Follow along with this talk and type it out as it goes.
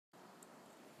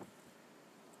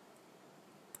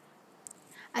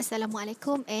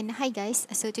Assalamualaikum and hi guys.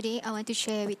 So today I want to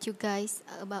share with you guys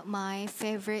about my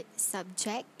favorite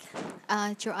subject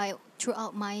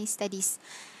throughout my studies.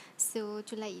 So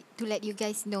to let you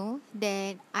guys know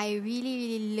that I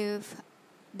really love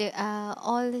the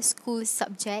all the school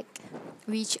subject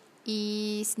which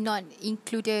is not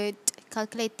included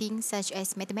calculating such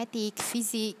as mathematics,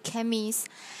 physics,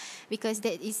 chemistry because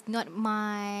that is not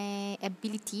my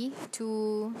ability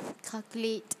to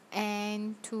calculate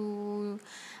and to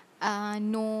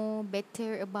know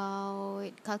better about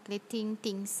calculating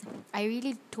things. I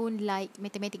really don't like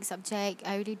mathematics subject.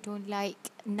 I really don't like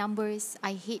numbers.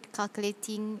 I hate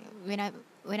calculating when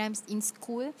I'm in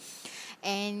school,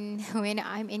 and when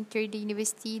I'm entered the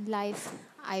university life,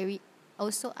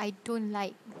 also I don't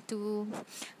like to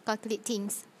calculate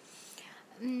things.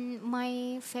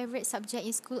 My favorite subject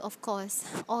in school, of course,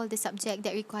 all the subject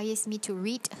that requires me to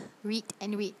read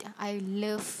and read. I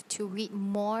love to read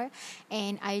more,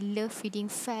 and I love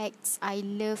reading facts. I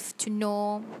love to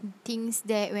know things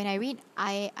that when I read,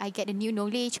 I get a new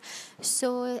knowledge.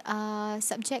 So,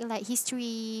 subject like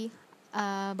history,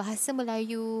 bahasa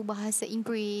Melayu, bahasa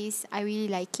Inggeris, I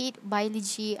really like it.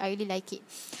 Biology, I really like it.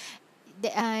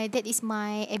 That is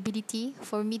my ability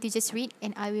for me to just read,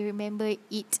 and I will remember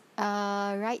it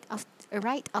right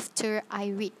after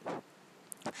I read.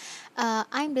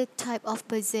 I'm the type of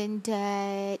person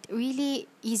that really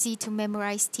easy to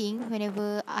memorize things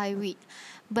whenever I read,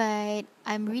 but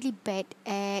I'm really bad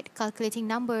at calculating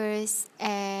numbers,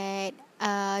 at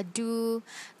do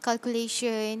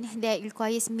calculation that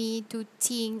requires me to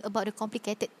think about the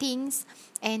complicated things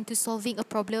and to solving a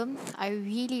problem. I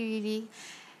really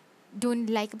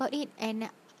don't like about it, and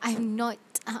I'm not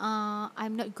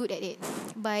good at it.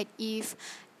 But if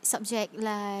subject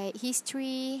like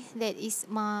history, that is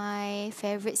my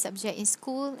favorite subject in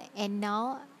school, and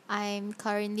now I'm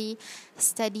currently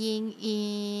studying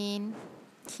in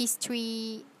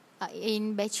history,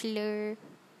 in bachelor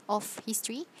of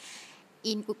history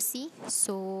in UPSI.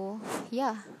 So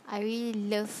yeah, I really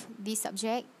love this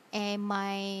subject, and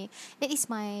my that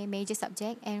is my major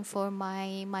subject. And for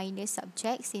my minor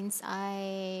subject, since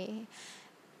I'm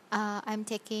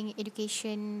taking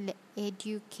educational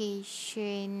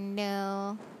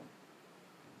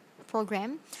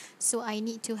program, so I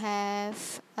need to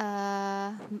have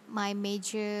my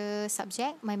major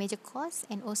subject, my major course,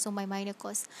 and also my minor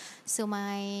course. So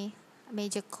my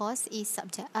major course is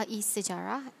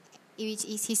sejarah, which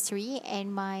is history,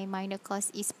 and my minor course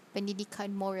is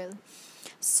pendidikan moral.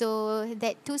 So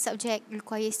that two subject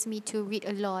requires me to read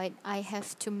a lot. I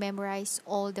have to memorize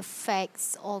all the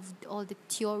facts of all the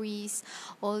theories,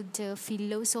 all the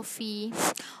philosophy,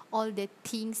 all the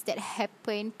things that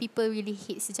happen. People really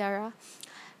hate sejarah,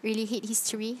 really hate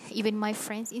history. Even my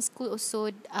friends in school also,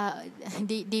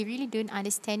 they really don't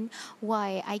understand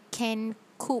why I can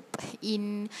cope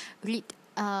in read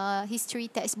history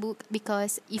textbook,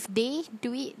 because if they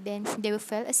do it, then they will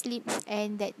fall asleep,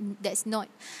 and that's not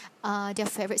their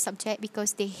favorite subject,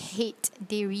 because they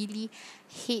really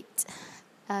hate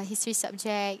history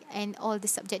subject and all the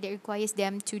subject that requires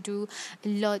them to do a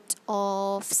lot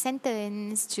of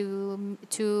sentence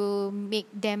to make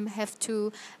them have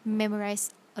to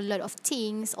memorize a lot of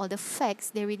things, all the facts.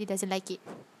 They really doesn't like it.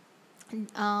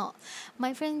 uh,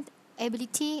 my friend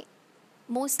ability,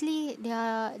 mostly they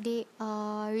are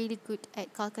really good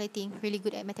at calculating, really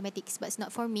good at mathematics, but it's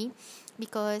not for me,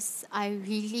 because I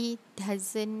really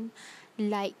doesn't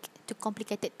like to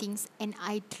complicated things, and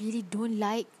I really don't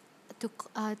like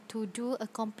to do a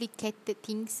complicated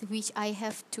things which I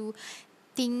have to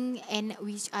think and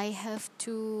which I have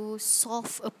to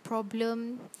solve a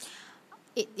problem.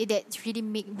 It that really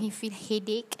make me feel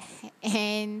headache,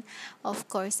 and of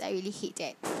course I really hate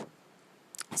that.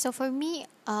 So for me,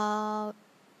 I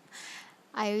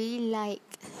really like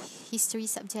history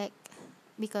subject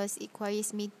because it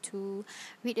requires me to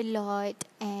read a lot,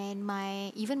 and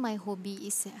my hobby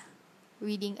is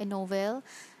reading a novel.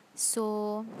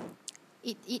 So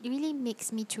it really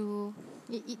makes me to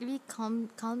it really calm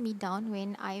me down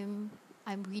when I'm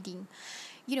reading.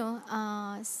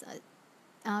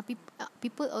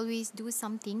 People always do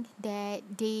something that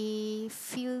they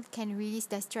feel can release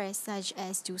their stress, such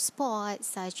as do sports,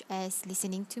 such as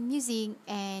listening to music,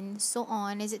 and so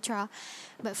on, etc.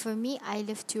 But for me, I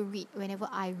love to read. Whenever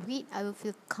I read, I will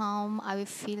feel calm. I will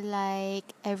feel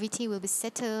like everything will be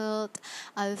settled.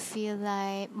 I will feel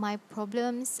like my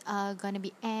problems are gonna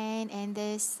be end, and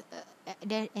there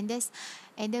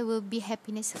will be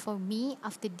happiness for me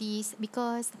after this,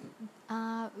 because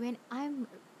when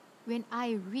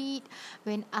I read,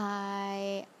 when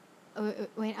I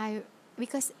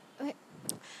because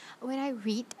when I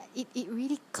read, it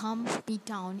really calms me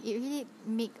down. It really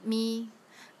make me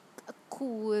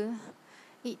cool.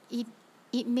 It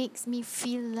it makes me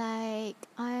feel like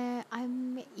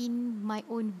I'm in my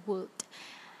own world.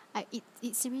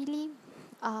 It's really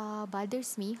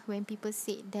bothers me when people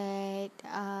say that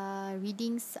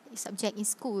reading subject in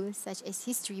school such as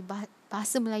history,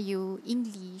 Bahasa Melayu,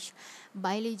 English,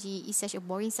 biology is such a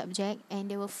boring subject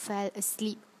and they will fall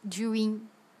asleep during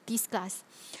this class.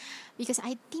 Because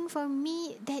I think for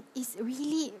me that is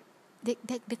really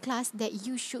the class that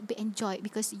you should be enjoyed,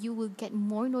 because you will get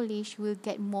more knowledge, you will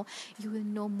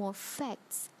know more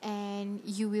facts, and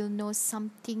you will know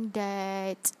something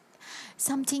that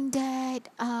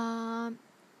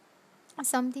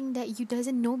you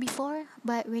doesn't know before.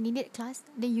 But when in that class,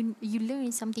 then you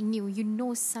learn something new, you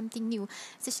know something new.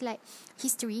 Such like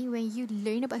history, when you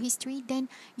learn about history, then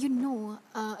you know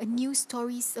a new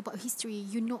stories about history,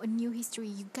 you know a new history,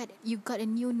 you got a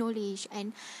new knowledge.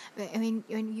 And when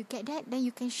you get that, then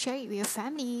you can share it with your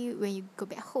family when you go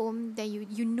back home. Then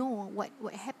you know what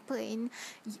happened.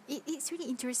 It's really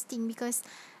interesting, because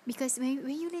when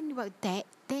you learn about that,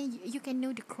 then you can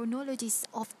know the chronologies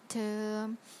of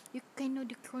the you can know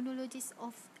the chronologies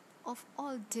of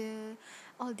all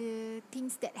the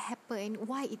things that happen,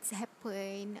 why it's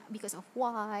happened, because of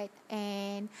what,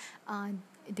 and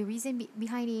the reason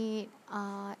behind it,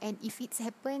 and if it's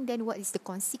happened, then what is the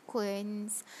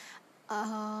consequence.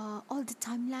 All the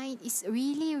timeline is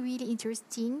really really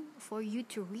interesting for you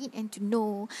to read and to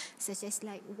know, such as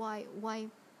like why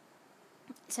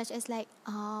such as like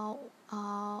how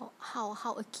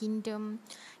a kingdom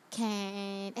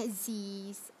can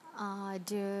exist,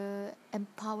 the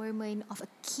empowerment of a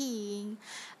king,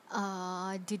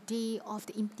 the day of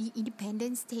the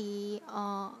Independence Day,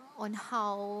 on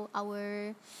how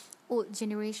our old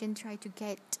generation try to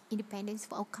get independence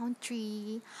for our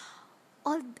country.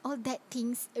 All that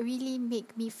things really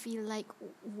make me feel like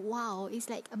wow, it's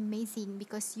like amazing,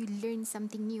 because you learn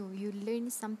something new, you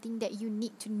learn something that you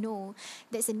need to know.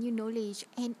 That's a new knowledge,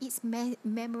 and it's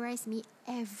memorized me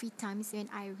every time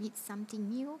when I read something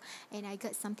new and I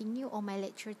got something new, or my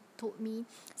lecturer told me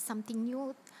something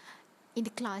new in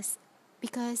the class.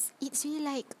 Because it's really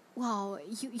like wow,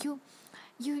 you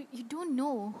don't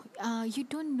know,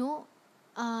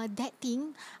 that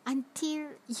thing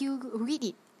until you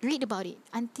read about it,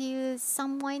 until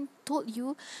someone told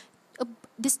you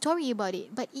the story about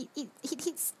it. But it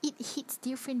hits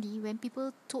differently when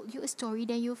people told you a story.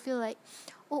 Then you feel like,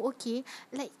 oh okay,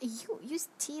 like you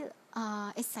still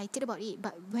excited about it.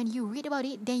 But when you read about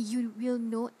it, then you will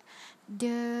know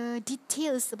the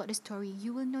details about the story,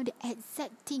 you will know the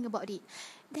exact thing about it.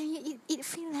 Then it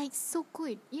feel like so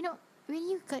good, when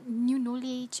you got new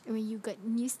knowledge, when you got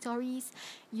new stories,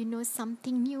 you know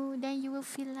something new. Then you will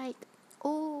feel like,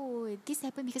 oh, this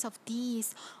happened because of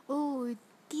this. Oh,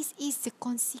 this is the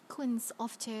consequence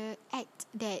of the act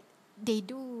that they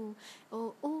do.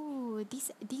 Oh,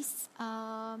 this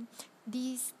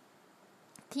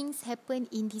things happen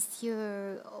in this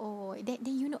year. Or that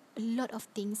then you know a lot of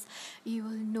things. You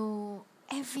will know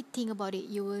everything about it.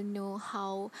 You will know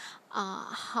how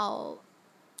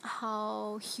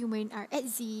human are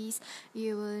exist.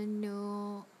 You will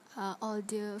know all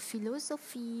the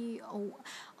philosophy, or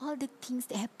all the things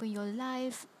that happen in your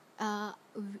life,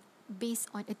 based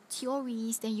on a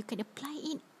theories. Then you can apply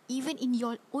it even in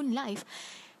your own life.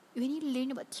 When you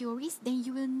learn about theories, then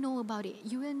you will know about it,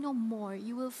 you will know more.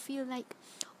 You will feel like,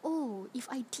 oh, if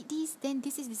I did this, then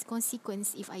this is this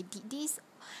consequence. If I did this,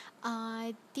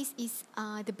 this is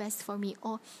the best for me.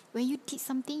 Or when you teach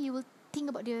something, you will think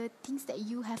about the things that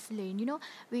you have learned,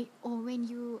 when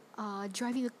you are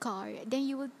driving a car, then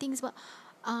you will think about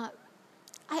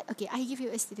I give you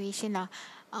a situation lah.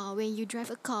 When you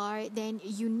drive a car, then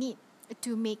you need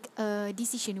to make a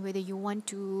decision whether you want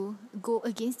to go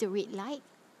against the red light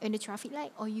and the traffic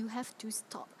light, or you have to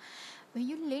stop. When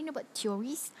you learn about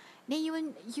theories, then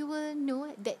you will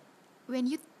know that when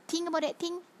you think about that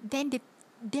thing, then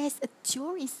there's a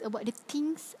theories about the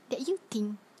things that you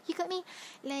think. You got me?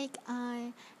 Like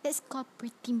that's called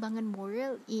pertimbangan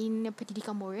moral in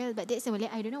pendidikan moral, but that's in Malay.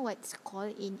 I don't know what's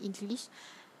called in English.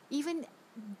 Even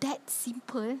that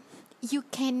simple, you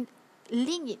can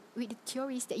link it with the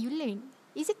theories that you learn.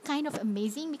 Is it kind of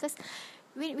amazing? Because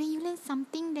when you learn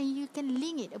something, then you can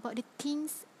link it about the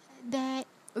things that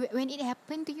when it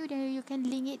happened to you, then you can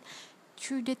link it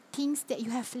through the things that you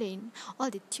have learned, all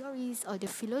the theories, all the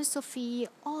philosophy,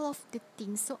 all of the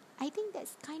things. So I think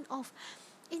that's kind of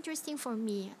interesting for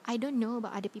me. I don't know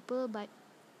about other people, but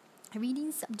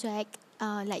reading subject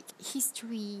like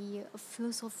history,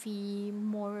 philosophy,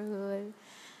 moral,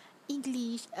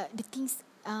 English, the things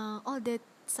all the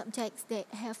subjects that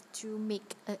have to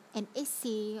make an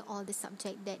essay, all the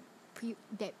subject that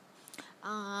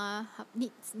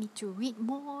needs me to read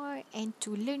more and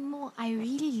to learn more. I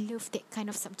really love that kind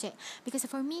of subject, because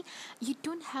for me, you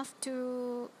don't have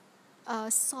to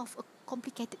solve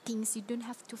complicated things. You don't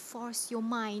have to force your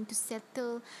mind to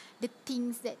settle the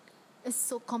things that are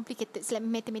so complicated. It's like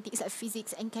mathematics, like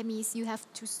physics and chemistry. You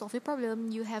have to solve the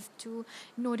problem. You have to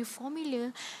know the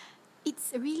formula.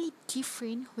 It's really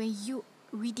different when you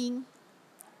reading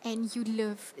and you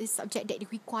love a subject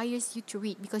that requires you to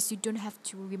read, because you don't have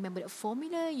to remember the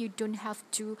formula, you don't have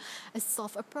to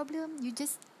solve a problem. You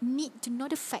just need to know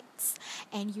the facts,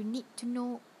 and you need to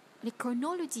know the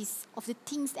chronologies of the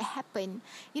things that happen,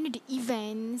 the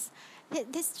events.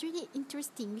 That's really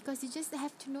interesting, because you just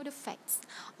have to know the facts.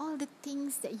 All the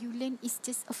things that you learn is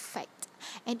just a fact,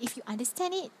 and if you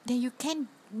understand it, then you can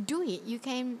do it. You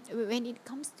can, when it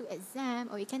comes to exam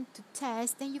or you can to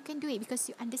test, then you can do it because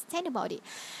you understand about it.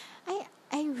 I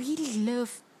really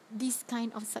love this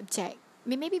kind of subject.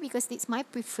 Maybe because it's my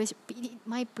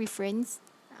preference.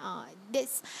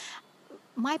 That's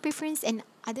my preference, and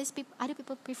other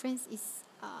people preference is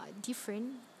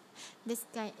different.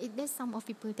 There's some of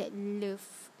people that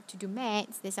love to do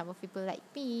maths. There's some of people like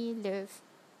me love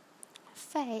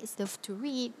facts, love to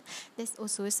read. There's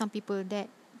also some people that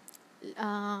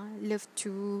love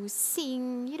to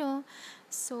sing.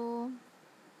 So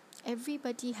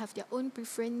everybody have their own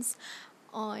preference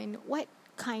on what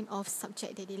kind of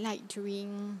subject that they like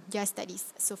during their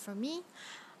studies. So for me,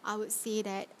 I would say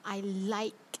that I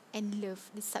like and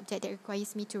love the subject that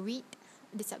requires me to read,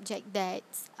 the subject that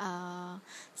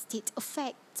states a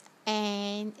fact,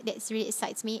 and that really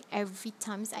excites me every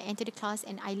time I enter the class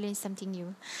and I learn something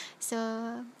new. So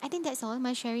I think that's all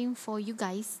my sharing for you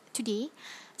guys today.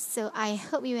 So I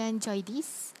hope you enjoy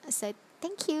this. So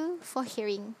thank you for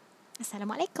hearing.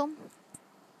 Assalamualaikum.